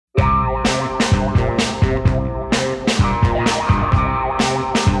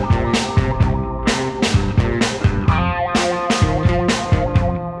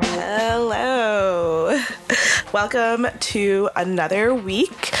Welcome to another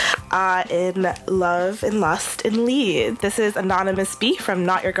week in Love and Lust in Leeds. This is Anonymous B from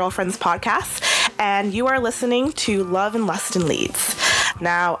Not Your Girlfriend's podcast, and you are listening to Love and Lust in Leeds.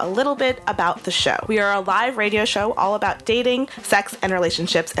 Now, a little bit about the show. We are a live radio show all about dating, sex, and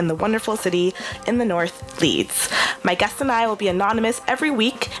relationships in the wonderful city in the north, Leeds. My guest and I will be anonymous every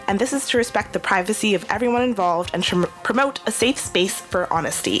week, and this is to respect the privacy of everyone involved and to promote a safe space for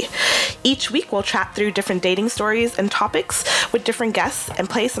honesty. Each week, we'll chat through different dating stories and topics with different guests and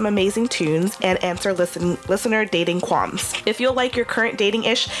play some amazing tunes and answer listener dating qualms. If you'll like your current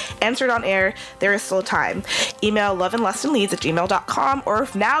dating-ish answered on air, there is still time. Email loveandlustinleeds@gmail.com, or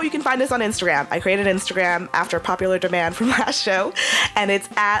now you can find us on Instagram. I created Instagram after popular demand from last show, and it's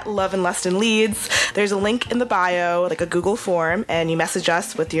at Love and Lust in Leeds. There's a link in the bio, like a Google form, and you message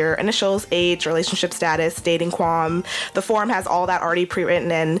us with your initials, age, relationship status, dating qualm. The form has all that already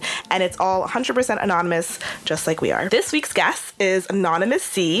pre-written in, and it's all 100% anonymous, just like we are. This week's guest is Anonymous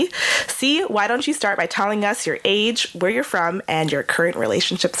C. C, why don't you start by telling us your age, where you're from, and your current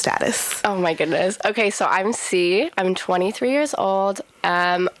relationship status? Oh my goodness. Okay, so I'm C. I'm 23 years old.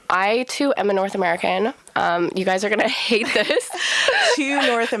 I too am a North American. You guys are gonna hate this. Two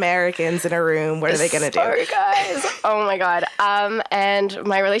North Americans in a room. What are they gonna do? Sorry, guys. Oh my god. And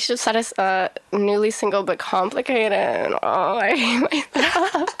my relationship status, newly single but complicated. Oh, I hate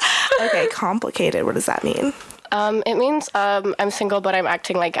myself. Okay, complicated. What does that mean? It means I'm single, but I'm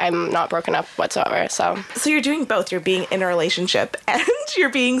acting like I'm not broken up whatsoever. So you're doing both. You're being in a relationship and you're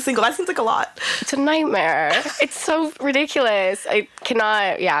being single. That seems like a lot. It's a nightmare. It's so ridiculous. I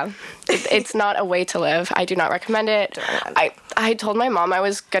cannot. Yeah, it's not a way to live. I do not recommend it. I told my mom I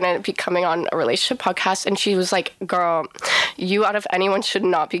was gonna be coming on a relationship podcast, and she was like, "Girl, you out of anyone should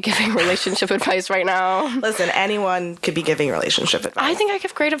not be giving relationship advice right now." Listen, anyone could be giving relationship advice. I think I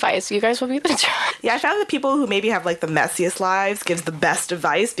give great advice. You guys will be the judge. Yeah, I found that people who maybe have like the messiest lives gives the best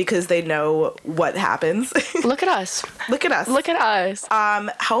advice because they know what happens. Look at us. Look at us. Look at us.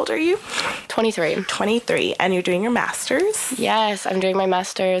 How old are you? 23. 23, and you're doing your master's? Yes, I'm doing my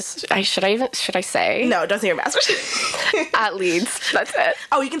master's. Should I say? No, don't say your master's. At Leeds. That's it.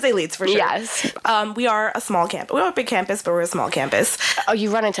 Oh, you can say Leeds for sure. Yes. We are a small campus. We're a big campus, but we're a small campus. Oh, you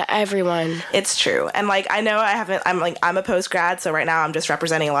run into everyone. It's true. And like, I know I'm a post-grad, so right now I'm just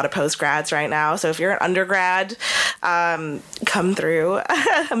representing a lot of post-grads right now. So if you're an undergrad, come through.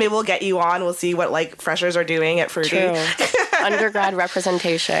 Maybe we'll get you on. We'll see what like freshers are doing at Fruity. True. Undergrad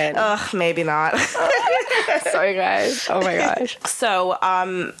representation. Ugh, maybe not. Sorry, guys. Oh my gosh. So,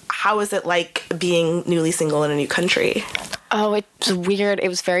 how is it like being newly single in a new country? Oh, it's weird. It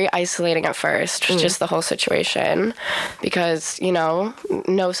was very isolating at first, just the whole situation, because, no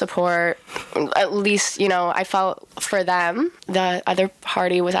support. At least, I felt for them. The other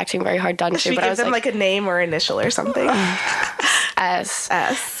party was acting very hard done to. Should we but give I was them like a name or initial or something? S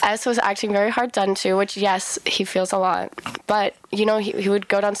was acting very hard done to, which, yes, he feels a lot. But, he would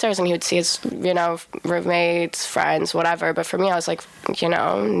go downstairs and he would see his, roommates, friends, whatever. But for me, I was like,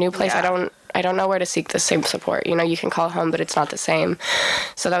 new place. Yeah. I don't know where to seek the same support. You can call home, but it's not the same.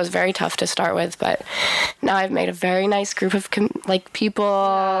 So that was very tough to start with. But now I've made a very nice group of people.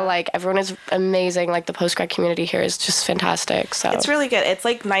 Yeah. Like, everyone is amazing. Like, the postgrad community here is just fantastic. So it's really good. It's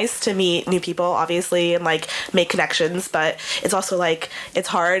like nice to meet new people, obviously, and like make connections. But it's also like it's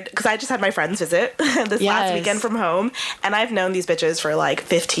hard because I just had my friends visit this last weekend from home, and I've known these bitches for like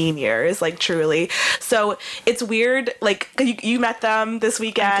 15 years, like truly. So it's weird. Like you met them this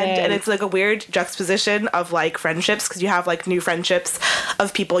weekend, and it's like a weird juxtaposition of like friendships because you have like new friendships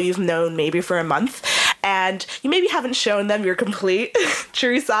of people you've known maybe for a month, and you maybe haven't shown them your complete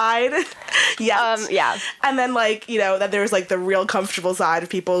true side yet. Yeah. And then like, then there's like the real comfortable side of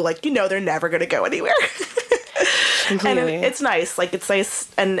people like, they're never going to go anywhere. Completely. And it's nice. Like, it's nice.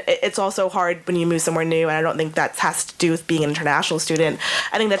 And it's also hard when you move somewhere new. And I don't think that has to do with being an international student.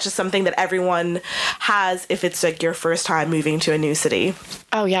 I think that's just something that everyone has if it's like your first time moving to a new city.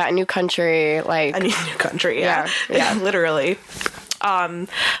 Oh, yeah. A new country. Like, a new country. Yeah. Literally. But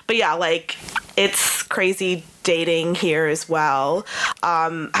yeah, like, it's crazy dating here as well.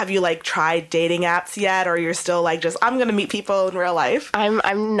 Have you like tried dating apps yet, or you're still like just I'm gonna meet people in real life?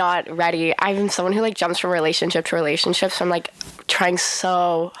 I'm not ready. I'm someone who like jumps from relationship to relationship, so I'm like trying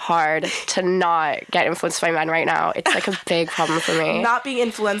so hard to not get influenced by men right now. It's like a big problem for me. Not being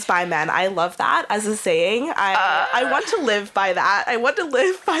influenced by men. I love that as a saying. I want to live by that. I want to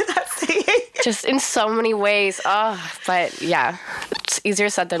live by that saying. Just in so many ways. But yeah, it's easier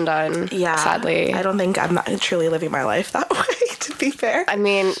said than done. Yeah. Sadly. I don't think I'm not truly living my life that way, to be fair. I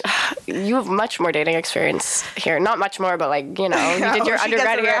mean, you have much more dating experience here. Not much more, but like, you know, you did your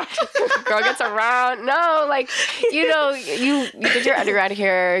undergrad here. Girl gets around. No, like, you know, you did your undergrad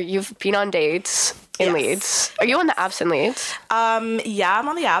here. You've been on dates in Leeds. Are you on the apps in Leeds? Yeah, I'm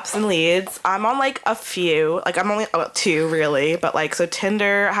on the apps in Leeds. I'm on like a few. Like I'm only two really, but like so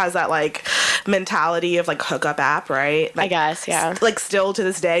Tinder has that like mentality of like hookup app, right? Like, I guess, yeah. Like still to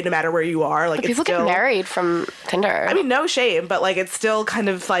this day, no matter where you are, like but it's people still, get married from Tinder. I mean, no shame, but like it's still kind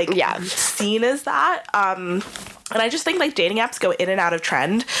of like seen as that. And I just think like dating apps go in and out of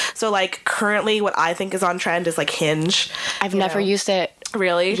trend. So like currently what I think is on trend is like Hinge. I've never used it.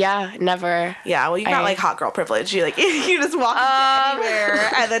 Really? Yeah, never. Yeah, well, you got like hot girl privilege. You like you just walk into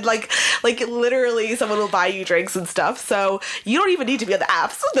anywhere, and then like literally someone will buy you drinks and stuff. So you don't even need to be on the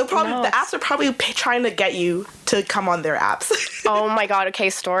apps. The apps are probably trying to get you to come on their apps. Oh my god. Okay,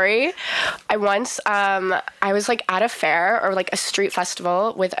 story. I once I was like at a fair or like a street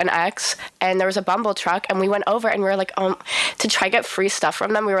festival with an ex, and there was a Bumble truck, and we went over and we were like to try get free stuff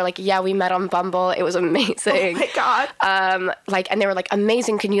from them. We were like, yeah, we met on Bumble. It was amazing. Oh my god. Like, and they were like,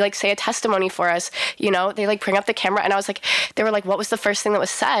 amazing, can you like say a testimony for us? You know, they like bring up the camera, and I was like, they were like, what was the first thing that was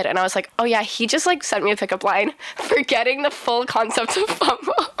said? And I was like, oh yeah, he just like sent me a pickup line, forgetting the full concept of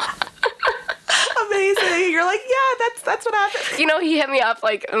Bumble. Amazing. You're like, yeah, that's what happened. You know, he hit me up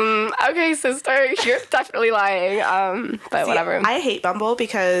like, okay, sister, you're definitely lying. But whatever. I hate Bumble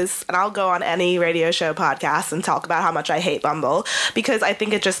because, and I'll go on any radio show podcast and talk about how much I hate Bumble, because I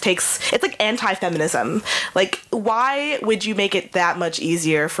think it just it's like anti-feminism. Like, why would you make it that much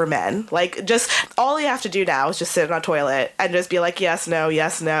easier for men? Like, just, all you have to do now is just sit in a toilet and just be like, yes,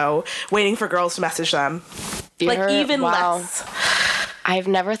 no, waiting for girls to message them. Like, even less. I've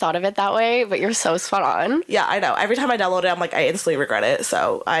never thought of it that way, but you're so spot on. Yeah, I know. Every time I download it, I'm like, I instantly regret it.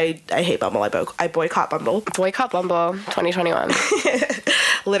 So I hate Bumble. I boycott Bumble. Boycott Bumble 2021.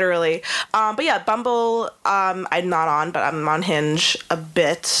 Literally. But yeah, Bumble, I'm not on, but I'm on Hinge a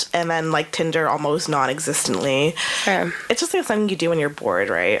bit. And then like Tinder almost non-existently. Fair. It's just like something you do when you're bored,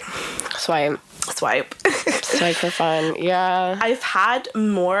 right? Swipe. Swipe for fun. Yeah. I've had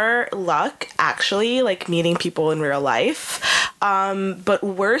more luck actually like meeting people in real life, but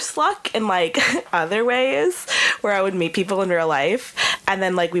worse luck in like other ways where I would meet people in real life and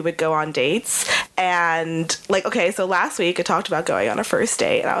then like we would go on dates. And like, okay, so last week I talked about going on a first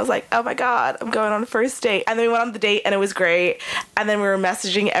date, and I was like, oh my god, I'm going on a first date. And then we went on the date and it was great, and then we were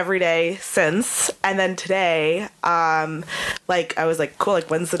messaging every day since. And then today like I was like, cool, like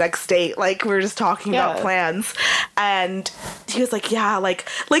when's the next date? Like we were just talking about plans, and he was like, yeah, like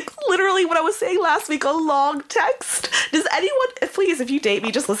literally what I was saying last week, a long text. Does anyone, please, if you date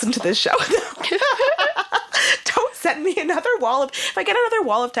me, just listen to this show. Don't send me another wall of, if I get another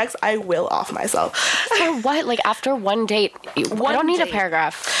wall of text, I will off myself. For what? Like after one date? I don't need a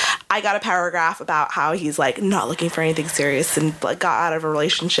paragraph. I got a paragraph about how he's like not looking for anything serious and like got out of a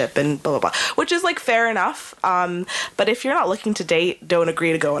relationship and blah blah blah, which is like fair enough. But if you're not looking to date, don't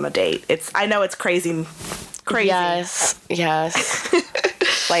agree to go on a date. I know it's crazy. Yes.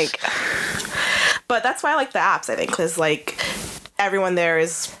 Like, but that's why I like the apps, I think, because like everyone there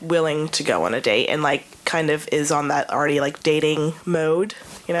is willing to go on a date and like kind of is on that already like dating mode,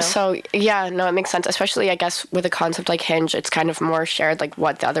 you know? So yeah, no, it makes sense, especially I guess with a concept like Hinge. It's kind of more shared like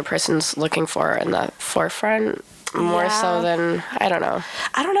what the other person's looking for in the forefront, more so than I don't know.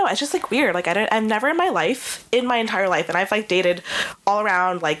 It's just like weird. Like I've never in my entire life, and I've like dated all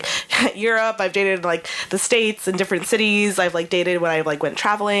around like Europe. I've dated like the States and different cities. I've like dated when I like went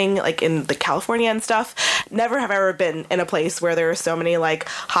traveling like in the California and stuff. Never have I ever been in a place where there are so many like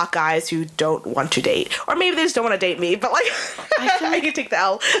hot guys who don't want to date, or maybe they just don't want to date me. But like I can take the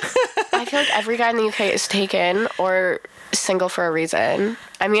L. I feel like every guy in the UK is taken or single for a reason.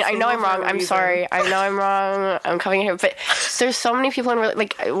 I mean, I know I'm wrong. I'm sorry. I know I'm wrong. I'm coming here, but there's so many people in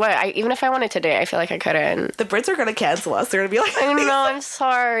like what? Even if I wanted to date, I feel like I couldn't. The Brits are gonna cancel us. They're gonna be like, I know. I'm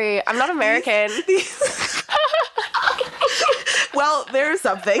sorry. I'm not American. Well, there's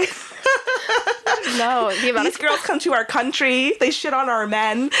something. No, these girls come to our country. They shit on our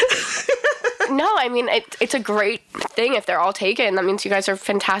men. No, I mean it's a great thing if they're all taken. That means you guys are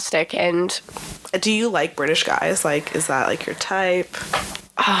fantastic. And do you like British guys? Like, is that like your type?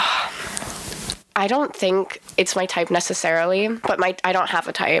 I don't think it's my type necessarily, but I don't have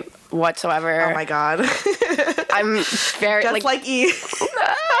a type whatsoever. Oh my god. I'm very just like E.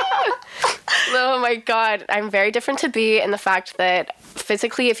 Oh my god, I'm very different to B in the fact that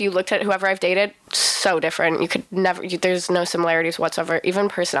physically, if you looked at whoever I've dated, so different. You could never. There's no similarities whatsoever, even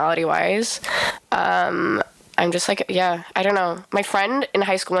personality wise. I'm just like, yeah, I don't know. My friend in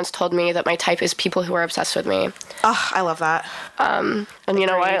high school once told me that my type is people who are obsessed with me. Oh, I love that. And you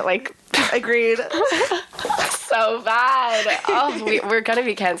know what? Like, agreed. So bad. Oh, we're gonna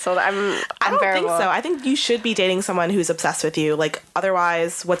be canceled. I don't think so. I think you should be dating someone who's obsessed with you. Like,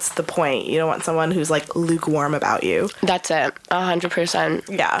 otherwise, what's the point? You don't want someone who's like lukewarm about you. That's it. 100%.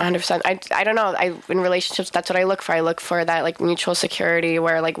 Yeah. 100%. I don't know. In relationships, that's what I look for. I look for that like mutual security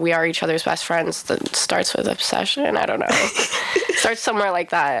where like we are each other's best friends. That starts with obsession. I don't know. Starts somewhere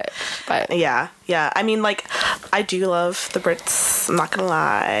like that. But yeah. I mean, like, I do love the Brits. I'm not gonna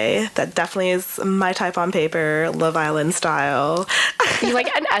lie. That definitely is my type on paper. Love Island style. You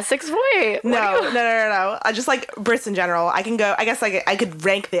like an Essex boy? No. I just like Brits in general. I can go. I guess I could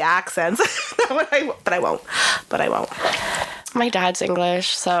rank the accents, but I won't. My dad's English,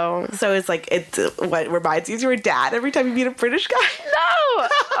 so it's like what reminds you of your dad every time you meet a British guy. No.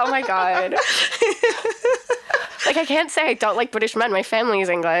 Oh my god. Like, I can't say I don't like British men. My family's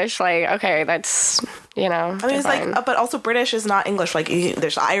English. Like, okay, that's, I mean, it's fine. like, but also British is not English. Like,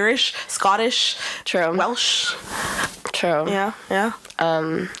 there's Irish, Scottish, true, Welsh. True. Yeah.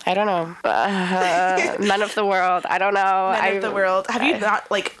 I don't know. Men of the world. I don't know. Men of the world. Have you not,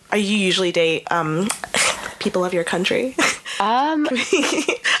 like, are you usually date people of your country? I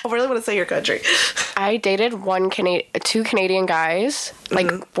really want to say your country. I dated two Canadian guys,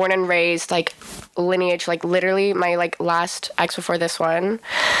 like, born and raised, like, lineage, like, literally my, like, last ex before this one.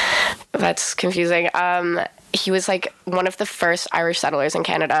 That's confusing. He was, like, one of the first Irish settlers in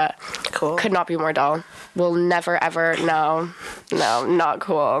Canada. Cool. Could not be more dull. Will never, ever, no, not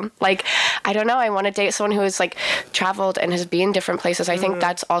cool. Like, I don't know, I want to date someone who has, like, traveled and has been in different places. I think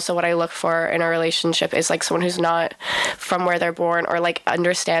that's also what I look for in a relationship, is, like, someone who's not from where they're born or, like,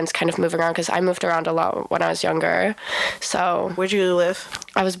 understands kind of moving around, because I moved around a lot when I was younger. So... Where'd you live?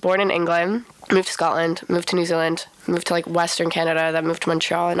 I was born in England, moved to Scotland, moved to New Zealand, moved to, like, Western Canada, then moved to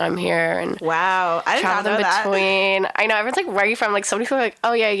Montreal, and I'm here. And wow, I did not know that. Between. I know, everyone's like, where are you from? Like, so many people are like,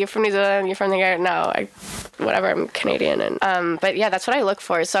 oh yeah, you're from New Zealand, you're from there. No, whatever, I'm Canadian. And but yeah, that's what I look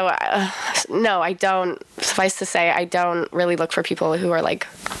for. So no, I don't, suffice to say, I don't really look for people who are, like,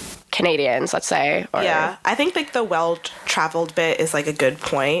 Canadians, let's say. Or, yeah, I think, like, the well-traveled bit is, like, a good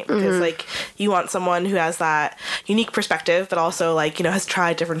point, because like, you want someone who has that unique perspective, but also, like, has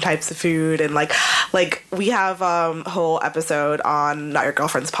tried different types of food, and like we have a whole episode on Not Your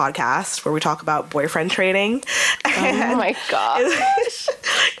Girlfriend's podcast where we talk about boyfriend training. Oh my gosh.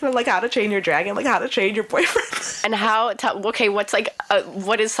 Like, how to train your dragon, like, how to train your boyfriend. And how, okay, what's, like,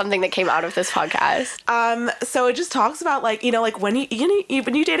 what is something that came out of this podcast? So it just talks about, like, like, when you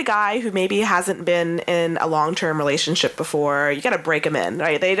date a guy who maybe hasn't been in a long-term relationship before, you gotta break them in,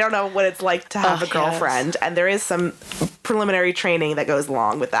 right? They don't know what it's like to have a girlfriend, yes. And there is some preliminary training that goes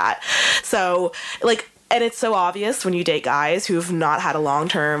along with that. So, like, and it's so obvious when you date guys who've not had a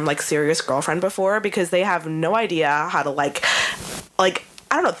long-term, like, serious girlfriend before, because they have no idea how to, like,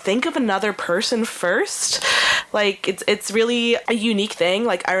 I don't know, think of another person first. Like, it's really a unique thing.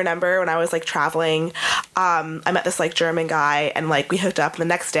 Like, I remember when I was, like, traveling, I met this, like, German guy, and, like, we hooked up, and the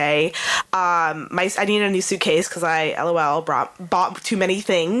next day, I needed a new suitcase because I, LOL, bought too many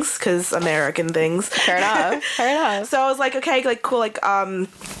things, because American things. Fair enough. So I was like, okay, like, cool, like,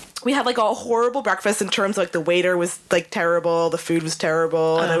 we had, like, a horrible breakfast in terms of, like, the waiter was, like, terrible, the food was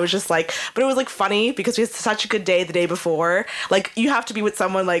terrible, and it was just, like, but it was, like, funny because we had such a good day the day before. Like, you have to be with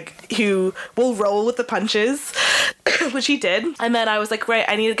someone, like, who will roll with the punches, which he did. And then I was like, right,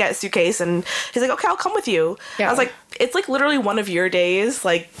 I need to get a suitcase, and he's like, okay, I'll come with you. Yeah. I was like, it's, like, literally one of your days,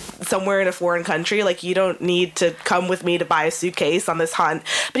 like, somewhere in a foreign country. Like, you don't need to come with me to buy a suitcase on this hunt.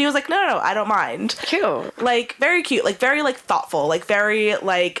 But he was like, no, I don't mind. Cute. Like, very cute. Like, very, like, thoughtful. Like, very,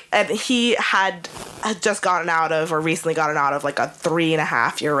 like, and he had just gotten out of, or recently gotten out of, like, a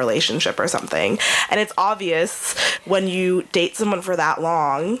 3.5-year relationship or something. And it's obvious when you date someone for that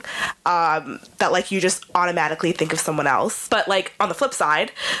long, that, like, you just automatically think of someone else. But, like, on the flip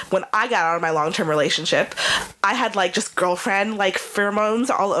side, when I got out of my long-term relationship, I had, like, just girlfriend, like, pheromones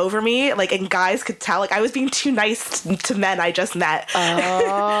all over me, like, and guys could tell, like, I was being too nice to men I just met.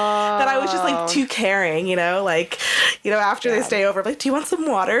 That I was just, like, too caring, like, after they stay over, like, do you want some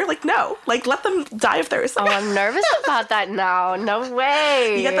water? Like, no, like, let them die of thirst. Oh, I'm nervous about that now. No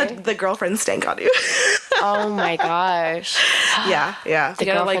way. You get the girlfriend stank on you. Oh my gosh. Yeah. The You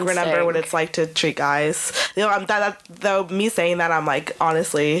gotta like girlfriend remember what stink. it's like to treat guys. You know, though me saying that, I'm like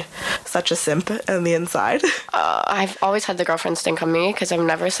honestly such a simp in the inside. I've always had the girlfriend stink on me because I'm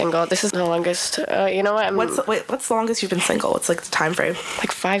never single. This is the longest. You know what? What's the longest you've been single? What's like the time frame?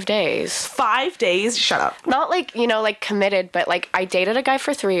 Like 5 days. 5 days? Shut up. Not like, like committed, but like I dated a guy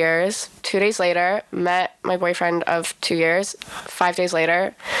for 3 years. 2 days later, met my boyfriend of 2 years. 5 days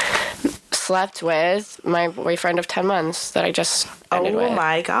later, slept with my boyfriend of 10 months that I just ended with. Oh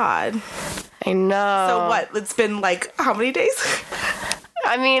my god. I know. So what? It's been like how many days?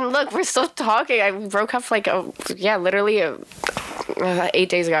 I mean, look, we're still talking. I broke up like, literally 8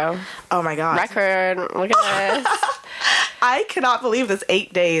 days ago. Oh my god. Record. Look at this. I cannot believe this.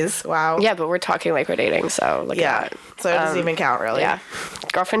 8 days. Wow. Yeah, but we're talking like we're dating, so look at that. So it doesn't even count, really. Yeah.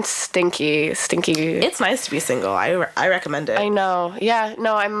 Girlfriend stinky. It's nice to be single. I recommend it. I know. Yeah,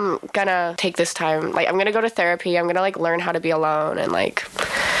 no, I'm gonna take this time. Like, I'm gonna go to therapy. I'm gonna, like, learn how to be alone and, like...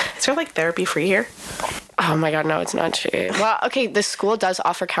 Is there, like, therapy free here? Oh, my God, no, it's not cheap. Well, okay, the school does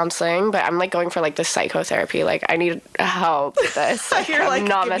offer counseling, but I'm, like, going for, like, the psychotherapy. Like, I need help with this. Like, You're, like, I'm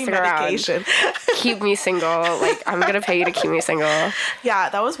not give me messing around. medication. Keep me single. Like, I'm gonna pay you to keep me single. Yeah,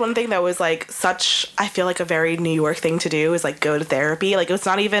 that was one thing that was, like, I feel like a very New York thing to do is, like, go to therapy. Like, it's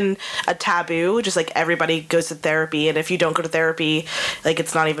not even a taboo. Just, like, everybody goes to therapy. And if you don't go to therapy, like,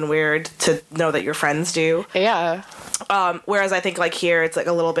 it's not even weird to know that your friends do. Yeah. Whereas I think, like, here, it's, like,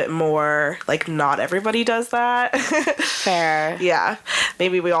 a little bit more, like, not everybody does that. Fair. Yeah.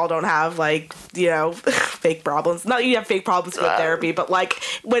 Maybe we all don't have, like, fake problems. Not that you have fake problems with therapy, but, like,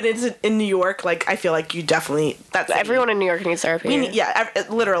 when it's in New York, like, I feel like you definitely... Everyone in New York needs therapy.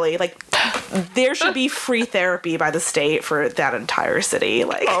 Literally, like, there should be free therapy by the state for that entire city.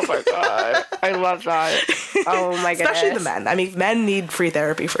 Like, oh my god, I love that. Oh my goodness. Especially the men. I mean, men need free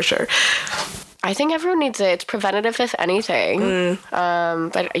therapy for sure. I think everyone needs it. It's preventative, if anything.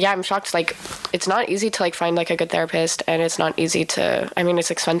 But yeah, I'm shocked. Like, it's not easy to like find like a good therapist, and it's not easy to. I mean, it's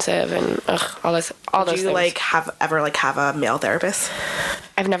expensive and all those Do you things. like have a male therapist?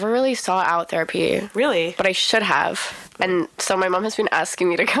 I've never really sought out therapy. Really? But I should have. And so my mom has been asking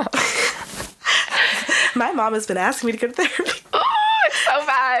me to go. My mom has been asking me to go to therapy. It's so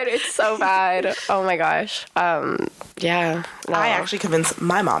bad. It's so bad. Oh my gosh. Yeah. No. I actually convinced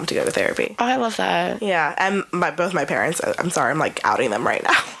my mom to go to therapy. Oh, I love that. Yeah, and both my parents. I'm sorry, I'm like outing them right now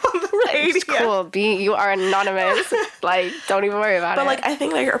on the radio. It's cool. You are anonymous. Like, don't even worry about it. But like, I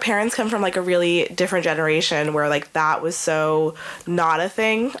think like our parents come from like a really different generation where like that was so not a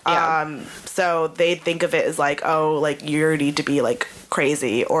thing. Yeah. So they think of it as like, oh, like you need to be like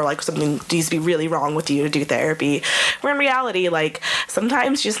crazy or like something needs to be really wrong with you to do therapy. Where in reality, like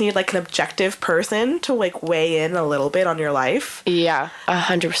sometimes you just need like an objective person to like weigh in a little bit on your life. Yeah,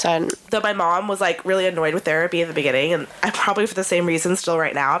 100%. Though my mom was like really annoyed with therapy at the beginning, and I probably for the same reason still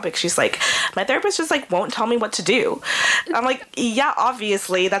right now, because she's like, my therapist just like won't tell me what to do. I'm like, yeah,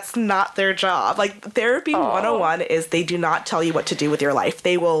 obviously that's not their job. Like therapy 101 is they do not tell you what to do with your life.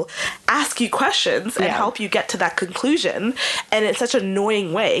 They will ask you questions and help you get to that conclusion, and it's such an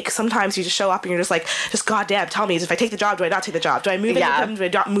annoying way because sometimes you just show up and you're just like, just goddamn, tell me, if I take the job, do I not take the job? Do I move in with him? Do I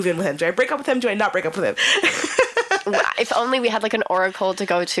not move in with him? Do I break up with him? Do I not break up with him? If only we had like an oracle to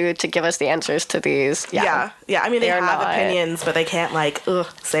go to give us the answers to these. Yeah. I mean, they have opinions, but they can't like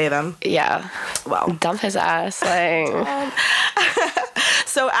say them. Yeah. Well, dump his ass. Like.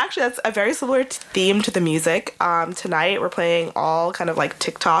 So actually, that's a very similar theme to the music. Tonight we're playing all kind of like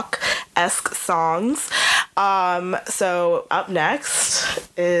TikTok-esque songs. So up next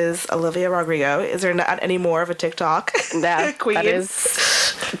is Olivia Rodrigo. Is there not any more of a TikTok queen? That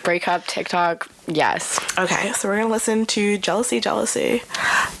is breakup TikTok. Yes. Okay, so we're gonna listen to Jealousy.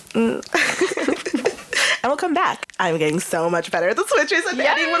 And we'll come back. I'm getting so much better at the switches. If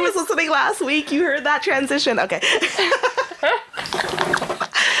anyone was listening last week, you heard that transition. Okay.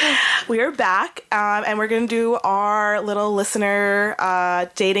 We are back, and we're going to do our little listener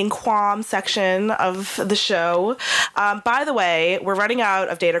dating qualm section of the show. By the way, we're running out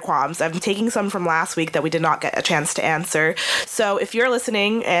of data qualms. I'm taking some from last week that we did not get a chance to answer. So if you're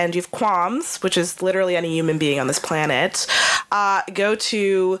listening and you have qualms, which is literally any human being on this planet, go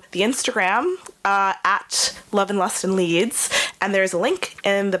to the Instagram at Love and Lust in Leeds, and there's a link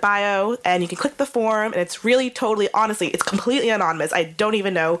in the bio, and you can click the form, and it's really totally, honestly, it's completely anonymous. I don't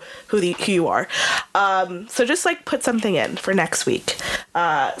even know who you are. So just like put something in for next week.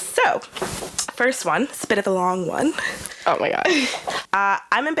 So first one, spit at the long one. Oh my God.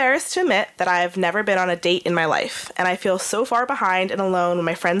 I'm embarrassed to admit that I've never been on a date in my life, and I feel so far behind and alone when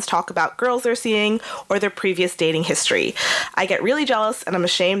my friends talk about girls they're seeing or their previous dating history. I get really jealous, and I'm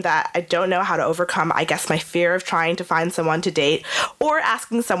ashamed that I don't know how to overcome, I guess, my fear of trying to find someone to date or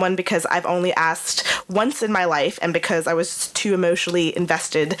asking someone because I've only asked once in my life, and because I was too emotionally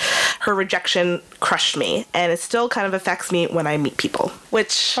invested, her rejection crushed me, and it still kind of affects me when I meet people.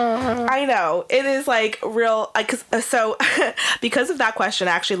 Which, I know, it is like real, so because of that question,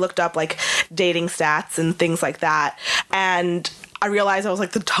 I actually looked up like dating stats and things like that, and I realized I was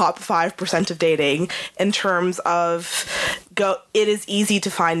like the top 5% of dating in terms of it is easy to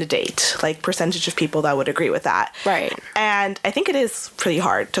find a date, like percentage of people that would agree with that. Right. And I think it is pretty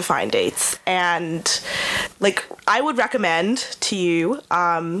hard to find dates. And like, I would recommend to you,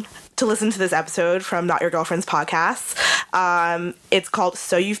 to listen to this episode from Not Your Girlfriend's podcast. It's called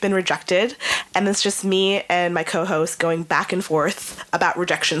So You've Been Rejected, and it's just me and my co-host going back and forth about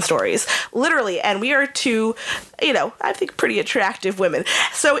rejection stories, literally. And we are two, I think pretty attractive women.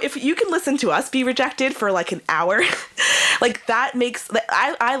 So if you can listen to us be rejected for like an hour, like that makes,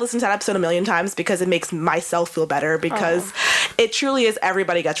 I listen to that episode a million times because it makes myself feel better, because it truly is,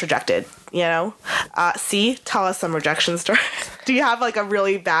 everybody gets rejected. C, tell us some rejection story. Do you have like a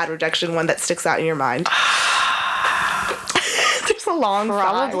really bad rejection one that sticks out in your mind? There's a long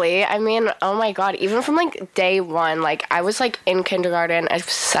Probably. I mean, oh my God, even from like day one, like I was like in kindergarten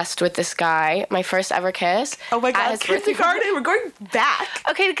obsessed with this guy, my first ever kiss. Oh my God, kindergarten? We're going back.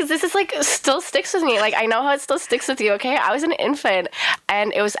 Okay, because this is like still sticks with me. Like I know how it still sticks with you, okay? I was an infant,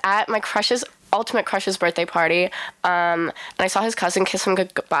 and it was at my ultimate crush's birthday party, and I saw his cousin kiss him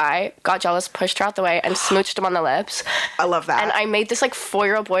goodbye, got jealous, pushed her out the way, and smooched him on the lips. I love that. And I made this like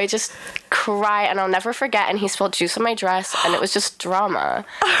 4-year-old boy just cry, and I'll never forget, and he spilled juice on my dress, and it was just drama.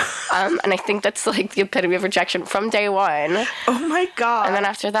 And I think that's like the epitome of rejection from day one. Oh my God. And then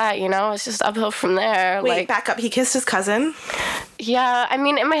after that, it's just uphill from there. Wait, back up. He kissed his cousin? Yeah, I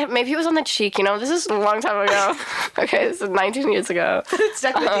mean, maybe it was on the cheek, this is a long time ago. Okay, this is 19 years ago. It's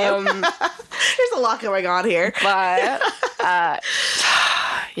stuck with you. There's a lot going on here. But,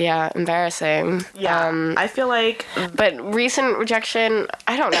 yeah, embarrassing. Yeah, I feel like... But recent rejection,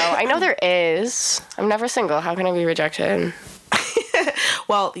 I don't know. I know there is. I'm never single. How can I be rejected?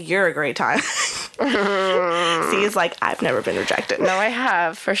 Well, you're a great time. See, it's like, I've never been rejected. No, I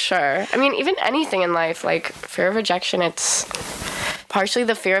have, for sure. I mean, even anything in life, like, fear of rejection, it's partially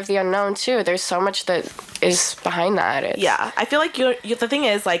the fear of the unknown, too. There's so much that is behind that. Yeah, I feel like the thing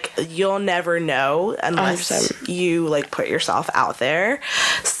is, like, you'll never know unless 100%. You, like, put yourself out there.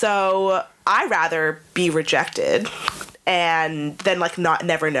 So I'd rather be rejected and then like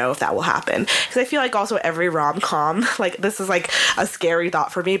never know if that will happen, because I feel like also every rom-com, like, this is like a scary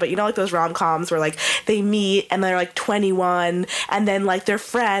thought for me, but like those rom-coms where like they meet and they're like 21 and then like they're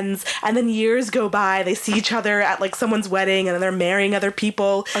friends and then years go by, they see each other at like someone's wedding and then they're marrying other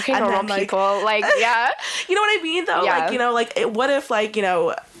people. Okay, and normal then, like, people, like, yeah. You know what I mean though? Yeah. Like, what if like,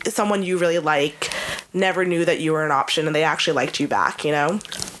 someone you really like never knew that you were an option and they actually liked you back,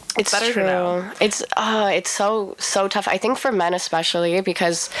 It's better true. to know. It's so tough. I think for men especially,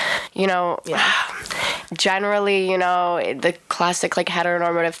 because generally, the classic like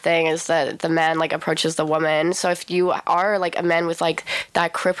heteronormative thing is that the man like approaches the woman. So if you are like a man with like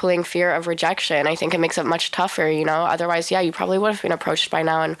that crippling fear of rejection, I think it makes it much tougher. Otherwise, yeah, you probably would have been approached by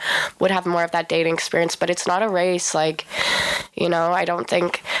now and would have more of that dating experience. But it's not a race. Like, I don't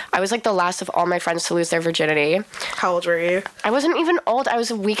think I was like the last of all my friends to lose their virginity. How old were you? I wasn't even old. I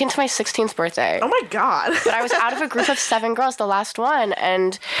was a week into my 16th birthday. Oh my God. But I was out of a group of 7 girls, the last one,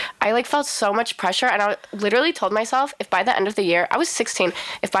 and I like felt so much pressure, and I literally told myself, if by the end of the year, I was 16,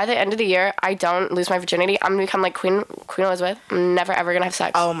 if by the end of the year I don't lose my virginity, I'm gonna become like Queen Elizabeth. I'm never ever gonna have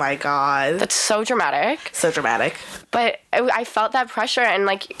sex. Oh my God. That's so dramatic. So dramatic. But I felt that pressure, and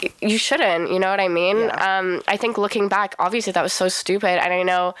like, you shouldn't, you know what I mean? Yeah. I think looking back, obviously that was so stupid, and I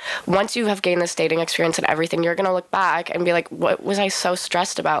know once you have gained this dating experience and everything, you're gonna look back and be like, what was I so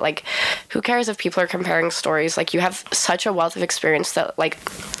stressed about? Like, who cares if people are comparing stories? Like, you have such a wealth of experience that, like,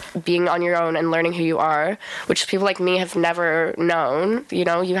 being on your own and learning who you are, which people like me have never known, you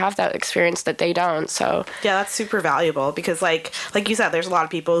have that experience that they don't, so. Yeah, that's super valuable, because like you said, there's a lot of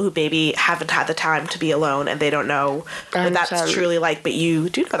people who maybe haven't had the time to be alone and they don't know what that's truly like, but you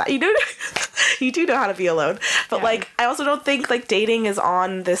do know that. You do know how to be alone. But yeah. Like, I also don't think like dating is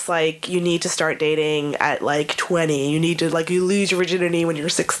on this like, you need to start dating at like 20. You need to like, you lose your virginity when you're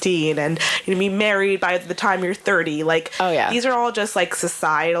 16 and you be married by the time you're 30. Like, oh yeah, these are all just like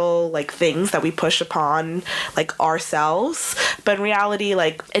societal like things that we push upon like ourselves. But in reality,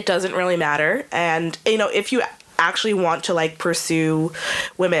 like, it doesn't really matter. And if you actually want to like pursue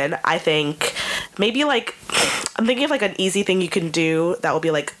women, I think maybe like I'm thinking of like an easy thing you can do that will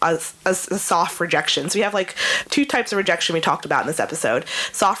be like a soft rejection. So we have like two types of rejection we talked about in this episode: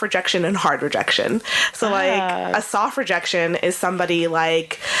 soft rejection and hard rejection. So like a soft rejection is somebody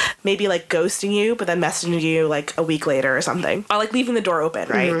like maybe like ghosting you but then messaging you like a week later or something, or like leaving the door open,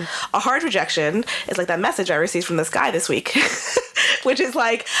 right? A hard rejection is like that message I received from this guy this week which is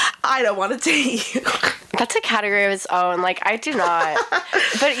like, I don't want to date you. That's a category of its own. Like, I do not.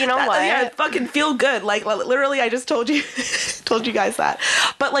 But you know what? Yeah, fucking feel good. Like, literally, I just told you guys that.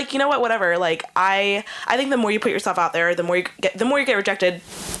 But like, you know what? Whatever. Like, I think the more you put yourself out there, the more you get rejected,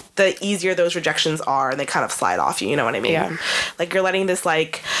 the easier those rejections are, and they kind of slide off you. You know what I mean? Yeah. Like, you're letting this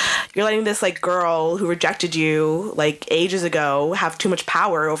girl who rejected you like ages ago have too much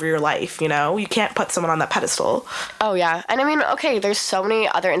power over your life. You know, you can't put someone on that pedestal. Oh yeah, and I mean, okay, there's so many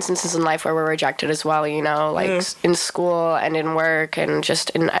other instances in life where we're rejected as well. You know, like in school and in work and just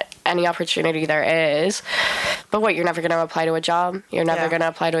in any opportunity there is. But what, you're never going to apply to a job? You're never going to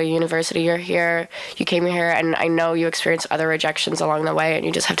apply to a university? You're here, you came here, and I know you experienced other rejections along the way, and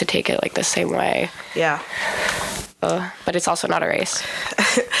you just have to take it like the same way. Yeah. But it's also not a race.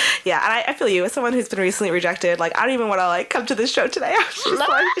 Yeah, and I feel you. As someone who's been recently rejected, like, I don't even want to, like, come to this show today.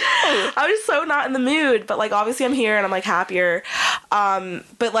 I was just so not in the mood. But, like, obviously I'm here and I'm, like, happier.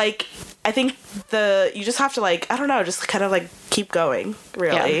 But, like, I think you just have to, like, I don't know, just kind of, like, keep going,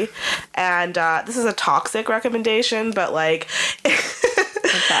 really. Yeah. And this is a toxic recommendation, but, like...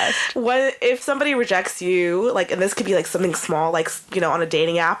 if somebody rejects you, like, and this could be, like, something small, like, you know, on a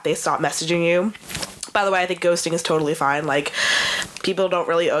dating app, they stop messaging you. By the way, I think ghosting is totally fine. Like, people don't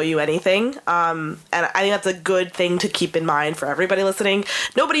really owe you anything. And I think that's a good thing to keep in mind for everybody listening.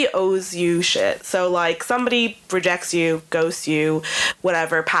 Nobody owes you shit. So, like, somebody rejects you, ghosts you,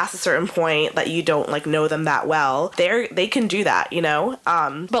 whatever, past a certain point that you don't, like, know them that well, they can do that, you know?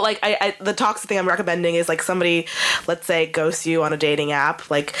 But, like, the toxic thing I'm recommending is, like, somebody, let's say, ghosts you on a dating app.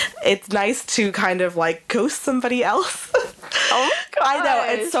 Like, it's nice to kind of, like, ghost somebody else. Oh my god! I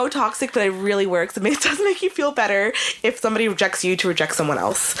know, it's so toxic, but it really works. It does make you feel better if somebody rejects you to reject someone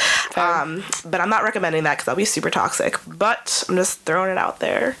else. Okay. But I'm not recommending that because that'll be super toxic. But I'm just throwing it out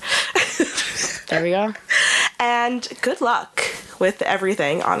there. There we go. And good luck with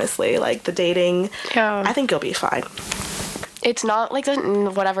everything, honestly. Like, the dating, I think you'll be fine. It's not like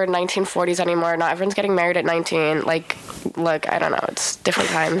the whatever 1940s anymore. Not everyone's getting married at 19. Like, look, I don't know. It's different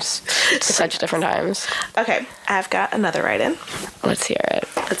times. It's such different times. Okay, I've got another write-in. Let's hear it.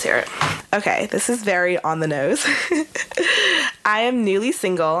 Okay, this is very on the nose. I am newly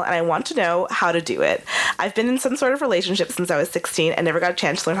single and I want to know how to do it. I've been in some sort of relationship since I was 16 and never got a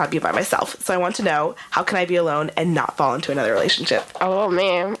chance to learn how to be by myself. So I want to know, how can I be alone and not fall into another relationship? Oh,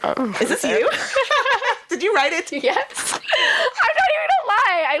 man. Is this you? Did you write it? Yes. I'm not even gonna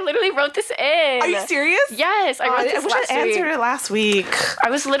lie. I literally wrote this in. Are you serious? Yes, I wrote this last week. I answered it last week. I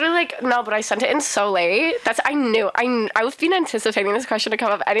was literally like, no, but I sent it in so late. I've been anticipating this question to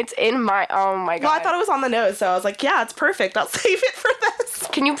come up, and it's in my, oh my god. Well, I thought it was on the nose, so I was like, yeah, it's perfect. I'll save it for this.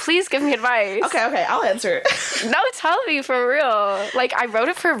 Can you please give me advice? Okay, I'll answer it. No, tell me, for real. Like, I wrote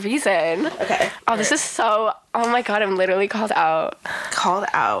it for a reason. Okay. Oh, this is so, oh my god, I'm literally called out.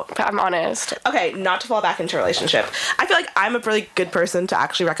 But I'm honest. Okay, not to fall back into a relationship. I feel like I'm a really good person to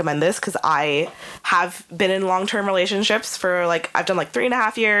actually recommend this because I have been in long-term relationships for, like, I've done like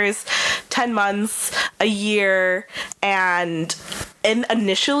 3.5 years, 10 months, a year, and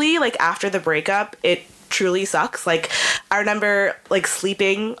initially, like, after the breakup, it truly sucks. Like, I remember, like,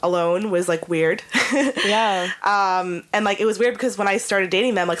 sleeping alone was, like, weird. Yeah. And, like, it was weird because when I started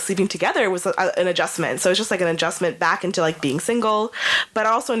dating them, like, sleeping together was an adjustment. So it's just, like, an adjustment back into, like, being single. But I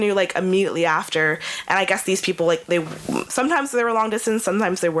also knew, like, immediately after, and I guess these people, like, sometimes they were long distance,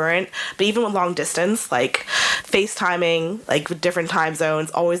 sometimes they weren't. But even with long distance, like, FaceTiming, like, with different time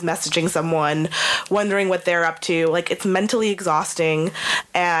zones, always messaging someone, wondering what they're up to, like, it's mentally exhausting.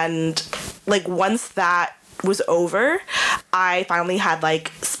 And, like, once that was over, I finally had,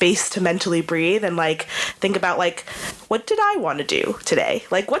 like, space to mentally breathe and, like, think about, like, what did I want to do today?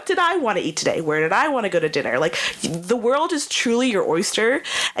 Like, what did I want to eat today? Where did I want to go to dinner? Like, the world is truly your oyster,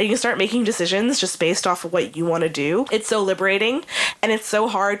 and you can start making decisions just based off of what you want to do. It's so liberating, and it's so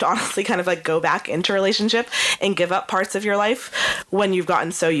hard to honestly kind of, like, go back into a relationship and give up parts of your life when you've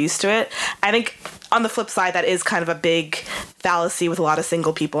gotten so used to it. I think on the flip side, that is kind of a big fallacy with a lot of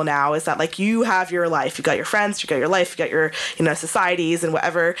single people now, is that, like, you have your life, you got your friends, you got your life, you got your, you know, societies and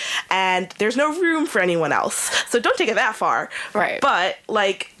whatever, and there's no room for anyone else. So don't take it that far. Right. But,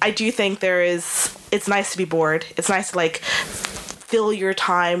 like, I do think it's nice to be bored. It's nice to, like, fill your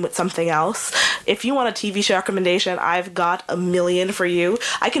time with something else. If you want a TV show recommendation, I've got a million for you.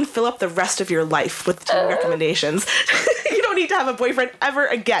 I can fill up the rest of your life with TV recommendations. You don't need to have a boyfriend ever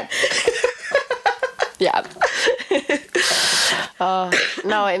again. Yeah.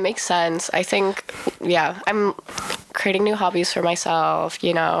 No, it makes sense. I think, I'm creating new hobbies for myself,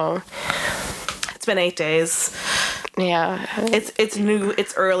 you know. It's been 8 days. Yeah. It's new,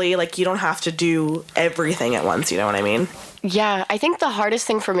 it's early, like, you don't have to do everything at once, you know what I mean? Yeah, I think the hardest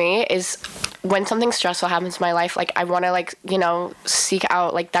thing for me is when something stressful happens in my life, like, I want to, like, you know, seek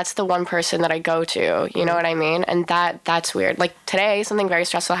out, like, that's the one person that I go to, you know what I mean? And that's weird. Like, today, something very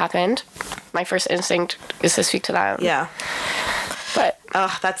stressful happened. My first instinct is to speak to them. Yeah. But...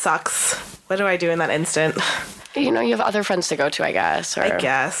 that sucks. What do I do in that instant? You know, you have other friends to go to, I guess. Or... I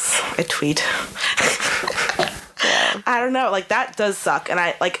guess. I tweet. Yeah. I don't know, like, that does suck, and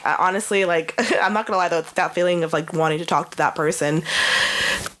I honestly, like, I'm not gonna lie though, that feeling of, like, wanting to talk to that person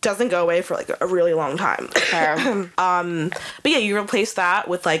doesn't go away for, like, a really long time. Sure. But yeah, you replace that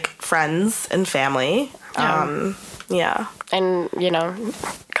with, like, friends and family. Yeah. And, you know,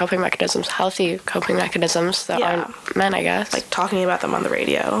 coping mechanisms, healthy coping mechanisms that aren't men, I guess. Like, talking about them on the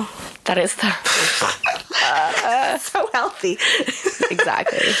radio. That is the... So healthy.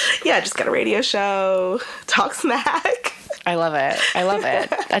 Exactly. Yeah, just get a radio show, talk smack. I love it.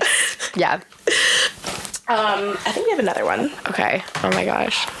 That's, yeah. I think we have another one. Okay. Oh my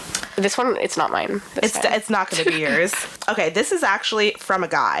gosh. This one, it's not mine. It's not going to be yours. Okay, this is actually from a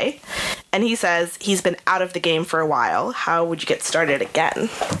guy, and he says he's been out of the game for a while. How would you get started again?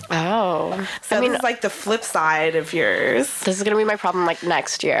 Oh. So this is like the flip side of yours. This is going to be my problem, like,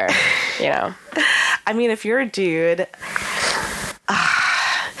 next year, you know? I mean, if you're a dude...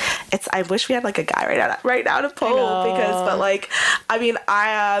 I wish we had, like, a guy right now to poll, but, like, I mean,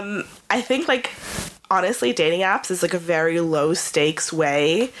 I think, like, honestly, dating apps is, like, a very low stakes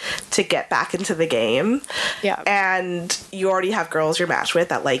way to get back into the game. Yeah. And you already have girls you're matched with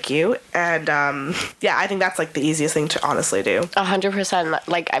that like you. And, I think that's, like, the easiest thing to honestly do. 100%.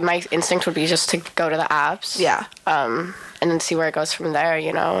 Like, my instinct would be just to go to the apps. Yeah. And then see where it goes from there,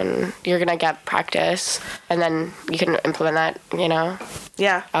 you know, and you're going to get practice, and then you can implement that, you know,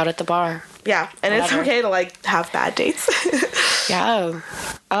 out at the bar. Yeah, and whatever. It's okay to, like, have bad dates. Yeah.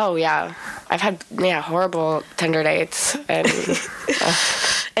 Oh, yeah. I've had, horrible Tinder dates, and...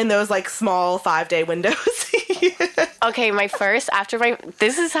 in those, like, small 5-day windows. Okay,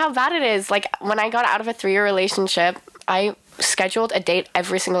 this is how bad it is. Like, when I got out of a 3-year relationship, I scheduled a date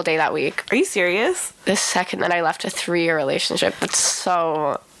every single day that week. Are you serious? The second that I left a 3-year relationship, it's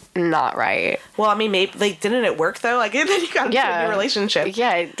so not right. Well, I mean, maybe, like, didn't it work though? Like, then you got into a new relationship.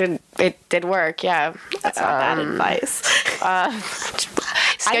 Yeah, it did work. Yeah, that's not bad advice.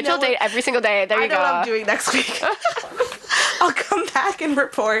 Schedule date every single day. There you go. I know what I'm doing next week. I'll come back and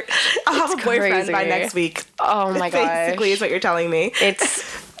report. I'll have a boyfriend by next week. Oh my gosh. Basically, is what you're telling me. It's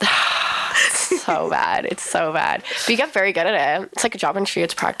so bad. It's so bad. But you get very good at it. It's like a job entry.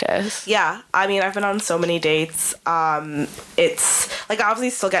 It's practice. Yeah. I mean, I've been on so many dates. It's, like, obviously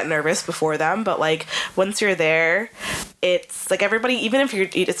still get nervous before them, but, like, once you're there, it's, like, everybody, even if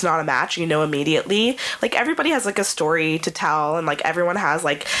it's not a match, you know immediately. Like, everybody has, like, a story to tell, and, like, everyone has,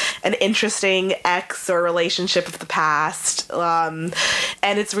 like, an interesting ex or relationship of the past. And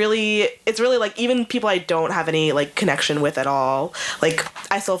it's really, like, even people I don't have any, like, connection with at all, like,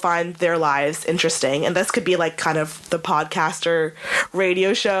 I still find their lives interesting. And this could be, like, kind of the podcaster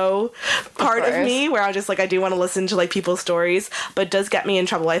radio show part of me, where I just, like, I do want to listen to, like, people's stories, but it does get me in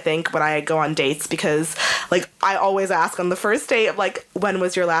trouble, I think, when I go on dates, because, like, I always ask on the first date of, like, when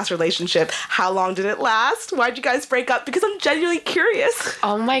was your last relationship? How long did it last? Why'd you guys break up? Because I'm genuinely curious.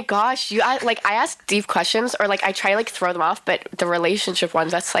 Oh my gosh. I ask deep questions, or, like, I try, like, throw them off, but the relationship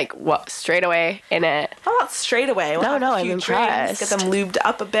ones, that's, like, what, straight away in it. Oh, not straight away. We'll no, I'm impressed. Drinks, get them lubed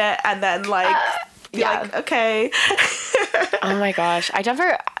up a bit, and then, like... like, okay. Oh my gosh. I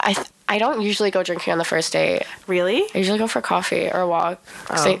don't usually go drinking on the first date. Really? I usually go for coffee or a walk.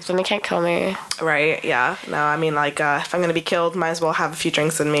 Then they can't kill me. Right, yeah. No, I mean, like, if I'm going to be killed, might as well have a few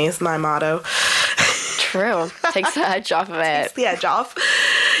drinks in me is my motto. True. Takes the edge off of it. Takes the edge off.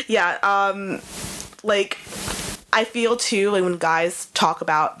 Yeah, like... I feel, too, like, when guys talk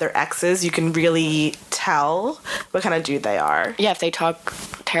about their exes, you can really tell what kind of dude they are. Yeah, if they talk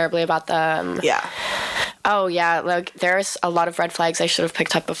terribly about them. Yeah. Oh, yeah, like, there's a lot of red flags I should have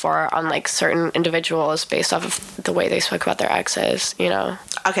picked up before on, like, certain individuals based off of the way they spoke about their exes, you know?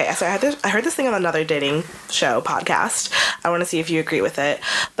 Okay, so I heard this thing on another dating show podcast. I want to see if you agree with it.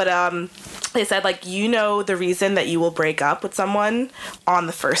 But, they said, like, you know the reason that you will break up with someone on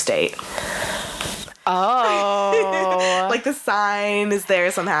the first date. Oh. Like the sign is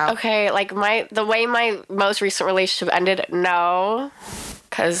there somehow. Okay, like the way my most recent relationship ended, no.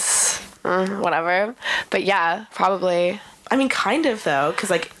 Because, whatever. But yeah, probably. I mean, kind of, though, because,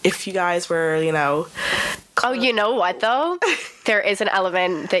 like, if you guys were, you know... Oh, you know what, though? There is an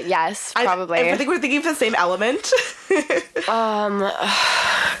element that, yes, probably. I think we're thinking of the same element.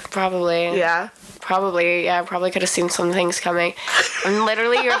 Probably. Yeah. Probably, yeah, probably could have seen some things coming. And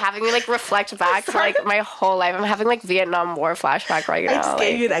literally, you're having me, like, reflect back to, like, my whole life. I'm having, like, Vietnam War flashback right now. I just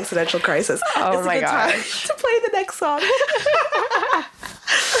gave you an existential crisis. Oh, it's my a good time gosh. to play the next song.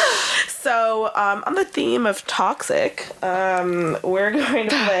 So, on the theme of toxic, we're going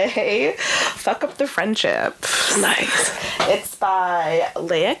to play Fuck Up the Friendship. Nice. It's by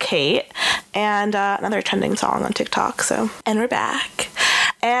Leia Kate, and another trending song on TikTok, and we're back.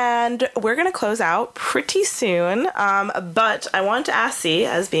 And we're going to close out pretty soon, but I wanted to ask C,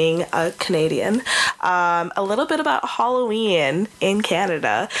 as being a Canadian, a little bit about Halloween in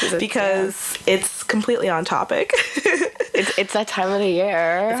Canada, because it's completely on topic. It's that time of the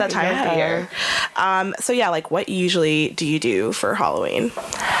year. It's that time of the year. So yeah, like, what usually do you do for Halloween?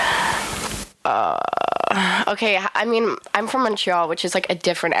 Okay, I mean, I'm from Montreal, which is, like, a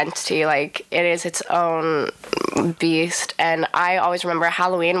different entity. Like, it is its own beast. And I always remember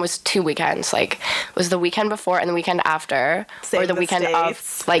Halloween was 2 weekends. Like, it was the weekend before and the weekend after. Same or the in the weekend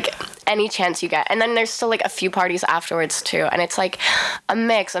States. of, like, any chance you get. And then there's still, like, a few parties afterwards, too. And it's, like, a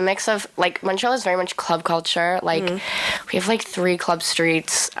mix of, like, Montreal is very much club culture. Like, we have, like, 3 club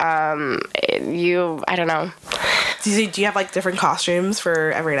streets. I don't know. Do you have, like, different costumes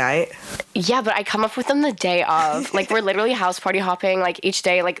for every night? Yeah, but I come up with them the day of. Like, we're literally house party hopping, like, each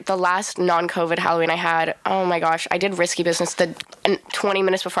day. Like, the last non-COVID Halloween I had, oh my gosh, I did risky business. And 20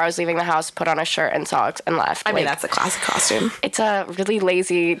 minutes before I was leaving the house, put on a shirt and socks and left. I mean, that's a classic costume. It's a really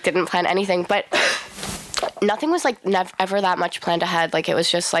lazy, didn't plan anything, but... Nothing was, like, ever that much planned ahead. Like, it was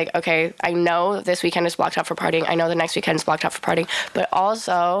just, like, okay, I know this weekend is blocked out for partying. I know the next weekend is blocked out for partying. But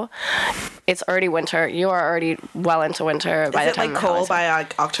also, it's already winter. You are already well into winter by the time. Is it, like, cold by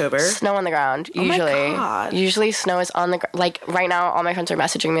October? Snow on the ground, usually. Oh, my God. Usually snow is on the ground. Like, right now, all my friends are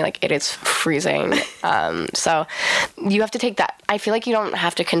messaging me, like, it is freezing. So, you have to take that. I feel like you don't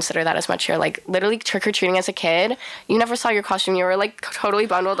have to consider that as much here. Like, literally trick-or-treating as a kid, you never saw your costume. You were, like, totally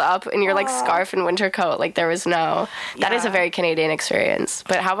bundled up in your, like, scarf and winter coat. Like, there was no... That is a very Canadian experience.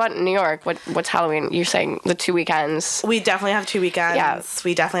 But how about New York? What's Halloween? You're saying the 2 weekends. We definitely have 2 weekends. Yeah.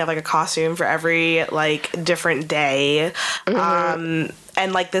 We definitely have, like, a costume for every, like, different day.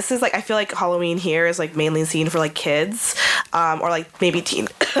 And, like, this is, like, I feel like Halloween here is, like, mainly seen for, like, kids, or, like, maybe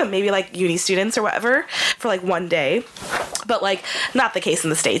maybe, like, uni students or whatever for, like, one day. But, like, not the case in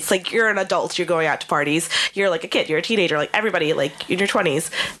the States. Like, you're an adult, you're going out to parties, you're, like, a kid, you're a teenager, like, everybody, like, in your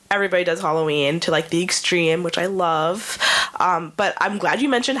 20s, everybody does Halloween to, like, the extreme, which I love. But I'm glad you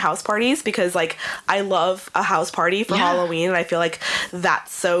mentioned house parties, because, like, I love a house party for Halloween, and I feel like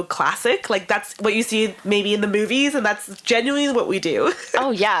that's so classic. Like, that's what you see maybe in the movies, and that's genuinely what we do.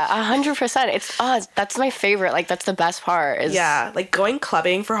 Oh, yeah, 100%. It's that's my favorite. Like, that's the best part. Yeah, like, going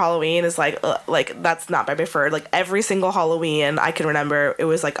clubbing for Halloween is, like, that's not my preferred. Like, every single Halloween I can remember, it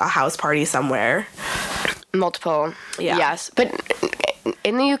was, like, a house party somewhere. Multiple. Yeah. Yes. But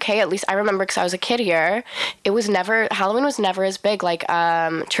in the UK, at least I remember, because I was a kid here, Halloween was never as big. Like,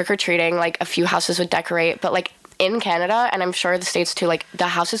 trick-or-treating, like, a few houses would decorate, but, like, in Canada, and I'm sure the States too, like, the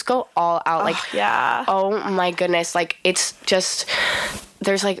houses go all out. Like, yeah. Oh my goodness. Like, it's just...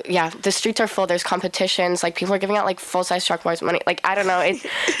 There's, like, the streets are full. There's competitions. Like, people are giving out, like, full-size chalkboards money. Like, I don't know.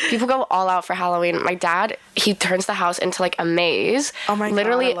 People go all out for Halloween. My dad, he turns the house into, like, a maze. Oh, my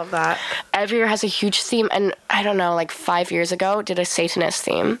Literally, God, I love that. Every year has a huge theme. And, I don't know, like, 5 years ago, did a Satanist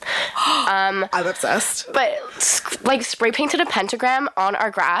theme. I'm obsessed. But, like, spray painted a pentagram on our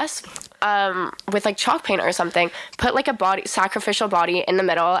grass with, like, chalk paint or something. Put, like, a sacrificial body in the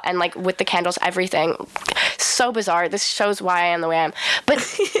middle, and, like, with the candles, everything. So bizarre. This shows why I am the way I am. But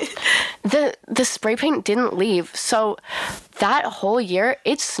the spray paint didn't leave. So that whole year,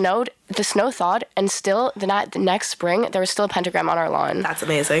 it snowed, the snow thawed, and still the next spring, there was still a pentagram on our lawn. That's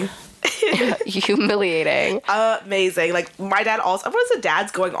amazing. Humiliating. Amazing. Like, my dad also, everyone said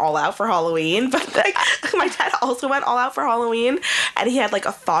dad's going all out for Halloween, but, like, my dad also went all out for Halloween, and he had, like,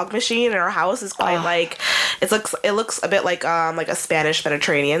 a fog machine in our house. Is quite like, it looks a bit like a Spanish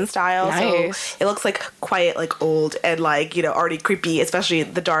Mediterranean style. Nice. So it looks, like, quite, like, old and, like, you know, already creepy, especially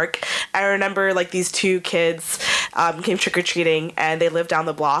the dark. I remember, like, these 2 kids, came trick-or-treating, and they lived down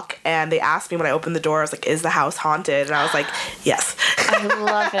the block, and they asked me when I opened the door, I was like, is the house haunted? And I was like, yes. I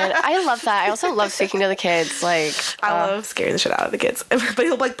love it. I love that. I also love speaking to the kids. Like, I love scaring the shit out of the kids. But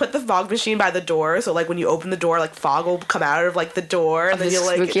he'll like put the fog machine by the door, so like when you open the door, like fog will come out of like the door, and then you'll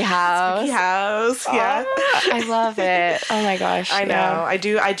like spooky house. Yeah. I love it. Oh my gosh. I know.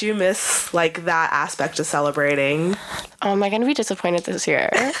 Yeah. I do miss like that aspect of celebrating. Oh, am I gonna be disappointed this year?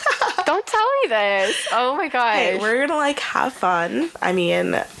 Don't tell me this. Oh my gosh. Hey, we're gonna like have fun. I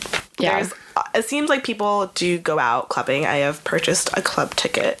mean, it seems like people do go out clubbing. I have purchased a club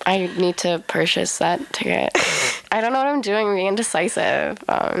ticket. I need to purchase that ticket. I don't know what I'm doing. I'm being indecisive.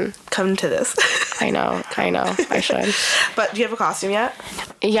 Come to this. I know. I should. But do you have a costume yet?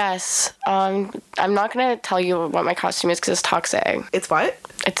 Yes. I'm not gonna tell you what my costume is because it's toxic. It's what?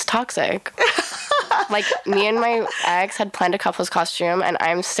 It's toxic. Like, me and my ex had planned a couple's costume, and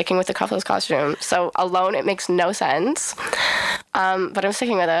I'm sticking with the couple's costume. So alone, it makes no sense. But I'm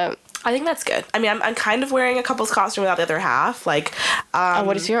sticking with it. I think that's good. I mean, I'm kind of wearing a couple's costume without the other half. Like,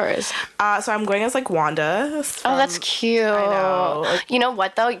 what is yours? So I'm going as like Wanda. Oh, that's cute. I know. Like, you know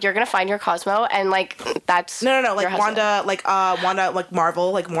what though? You're gonna find your Cosmo, and like that's no. Like Wanda, like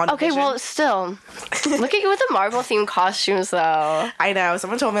Marvel, like Wanda. Okay, well, still, look at you with the Marvel themed costumes though. I know.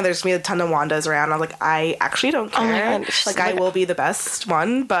 Someone told me there's gonna be a ton of Wandas around. I'm like, I actually don't care. Oh my gosh. Like, I will be the best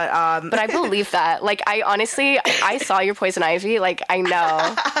one, but I believe that. Like, I honestly, I saw your Poison Ivy. Like, I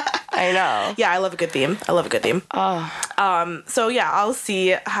know. Yeah, I love a good theme. Oh. So yeah, I'll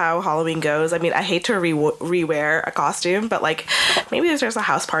see how Halloween goes. I mean, I hate to rewear a costume, but like maybe there's a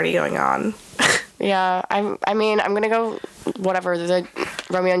house party going on. Yeah, I mean, I'm gonna go whatever, the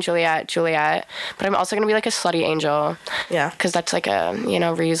Romeo and Juliet, but I'm also gonna be like a slutty angel. Yeah. Because that's like a,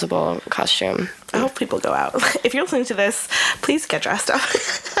 reusable costume. I hope people go out. If you're listening to this, please get dressed up.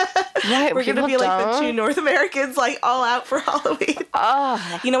 Right, we're gonna be like the two North Americans, like all out for Halloween.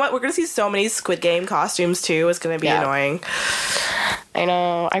 Oh. You know what? We're gonna see so many Squid Game costumes too. It's gonna be annoying. I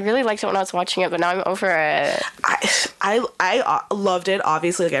know. I really liked it when I was watching it, but now I'm over it. I loved it,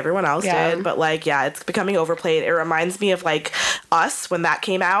 obviously, like everyone else did, but like, yeah, it's becoming overplayed. It reminds me of like Us when that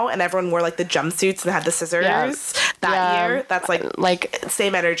came out and everyone wore like the jumpsuits and had the scissors that year. That's like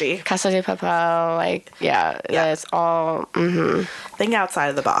same energy. Casa de Papel, it's all think outside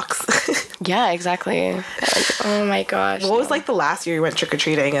of the box. Yeah, exactly. Like, oh my gosh. What was like the last year you went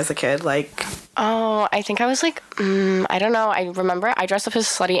trick-or-treating as a kid? Like, oh, I think I was like, I don't know. I remember I dressed up as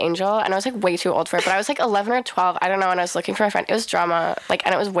Slutty Angel and I was like way too old for it, but I was like 11 or 12. I don't know. And I was looking for my friend. It was drama,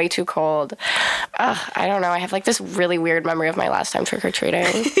 and it was way too cold. I don't know. I have like this really weird memory of my last time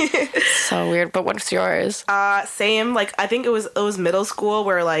trick-or-treating. So weird. But what's yours? Same. Like, I think it was middle school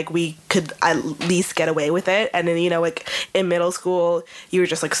where like we could at least get away with it. And then, like in middle school, you were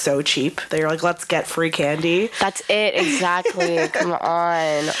just like so cheap. They were like, let's get free candy. That's it. Exactly. Come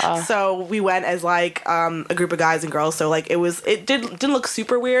on. So we went as like a group of guys and girls. So like it didn't look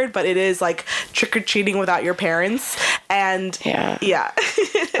super weird, but it is like trick-or-treating without your parents. And yeah.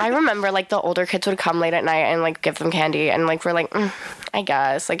 I remember like the older kids would come late at night and like give them candy, and like we're like, I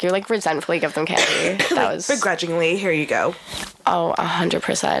guess like you're like resentfully give them candy. That was begrudgingly, here you go. Oh,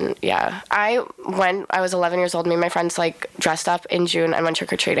 100%. Yeah. I was 11 years old, me and my friends like dressed up in June and went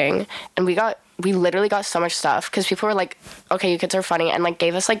trick-or-treating, and we literally got so much stuff because people were like, okay, you kids are funny, and like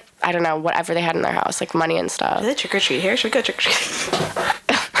gave us like, I don't know, whatever they had in their house, like money and stuff. Is it trick-or-treat here? Should we go trick-or-treating?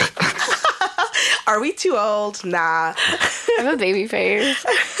 Are we too old? Nah. I have a baby face.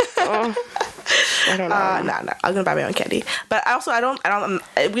 Oh. I don't know. No. I'm gonna buy my own candy. But also, I don't.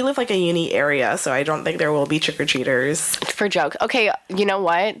 We live like a uni area, so I don't think there will be trick-or-treaters. For joke. Okay, you know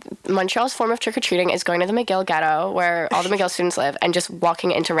what? Montreal's form of trick-or-treating is going to the McGill ghetto, where all the McGill students live, and just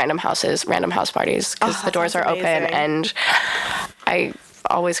walking into random house parties, because the doors are open, and I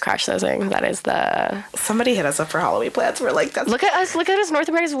always crash those things. That is somebody hit us up for Halloween plans. We're like, look at us, North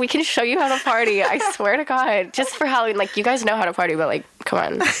Americans. We can show you how to party. I swear to God, just for Halloween. Like, you guys know how to party, but like, come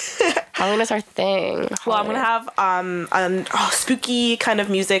on. Halloween is our thing. Well, I'm gonna have spooky kind of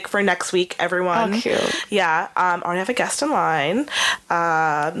music for next week, everyone. Oh, cute. Yeah, I already have a guest in line,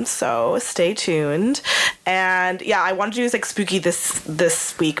 so stay tuned. And yeah, I wanted to do like spooky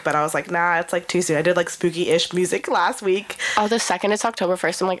this week, but I was like, nah, it's like too soon. I did like spooky-ish music last week. Oh, the second it's October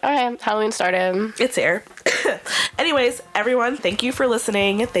 1st. I'm like, all right, Halloween started. It's here. Anyways, everyone, thank you for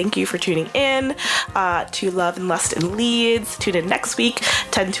listening. Thank you for tuning in to Love and Lust in Leeds. Tune in next week,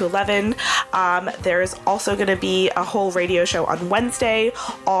 10 to 11. There's also going to be a whole radio show on Wednesday,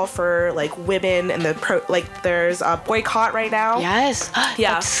 all for like women and there's a boycott right now. Yes.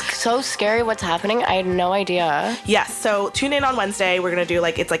 Yeah. It's so scary what's happening. I had no idea. idea. Yes, so tune in on Wednesday. We're gonna do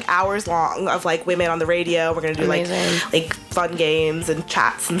it's hours long of women on the radio. We're gonna do like fun games and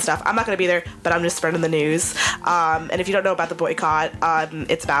chats and stuff. I'm not gonna be there, but I'm just spreading the news. And if you don't know about the boycott,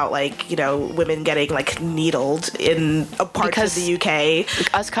 it's about women getting needled in parts of the UK.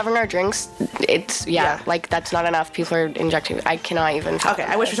 Us covering our drinks, it's that's not enough. People are injecting. I cannot even. Okay,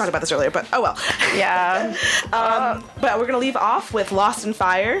 I wish we talked about this earlier, but oh well. Yeah. But we're gonna leave off with "Lost in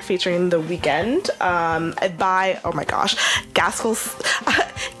Fire" featuring The Weeknd by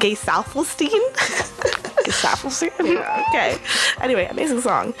Gay Salfelstein. Yeah. Okay. Anyway, amazing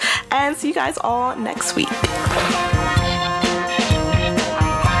song. And see you guys all next week.